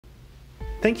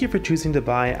Thank you for choosing to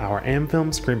buy our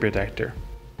amFilm screen protector.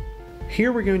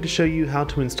 Here we're going to show you how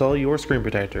to install your screen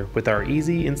protector with our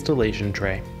easy installation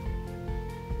tray.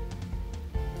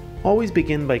 Always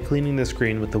begin by cleaning the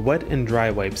screen with the wet and dry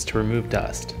wipes to remove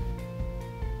dust.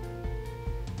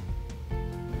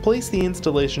 Place the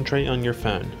installation tray on your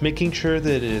phone, making sure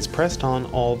that it is pressed on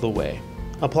all the way.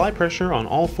 Apply pressure on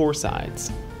all 4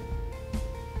 sides.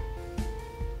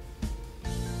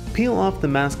 Peel off the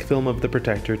mask film of the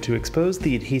protector to expose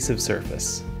the adhesive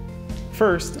surface.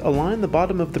 First, align the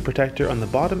bottom of the protector on the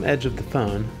bottom edge of the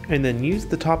phone, and then use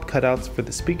the top cutouts for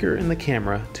the speaker and the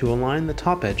camera to align the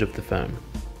top edge of the phone.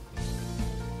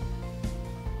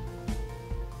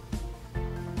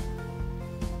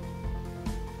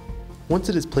 Once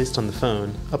it is placed on the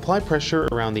phone, apply pressure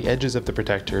around the edges of the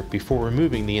protector before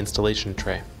removing the installation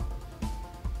tray.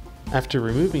 After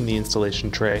removing the installation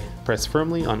tray, press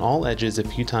firmly on all edges a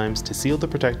few times to seal the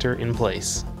protector in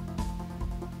place.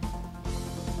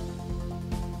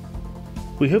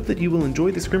 We hope that you will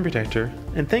enjoy the screen protector,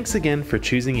 and thanks again for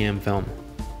choosing amFilm.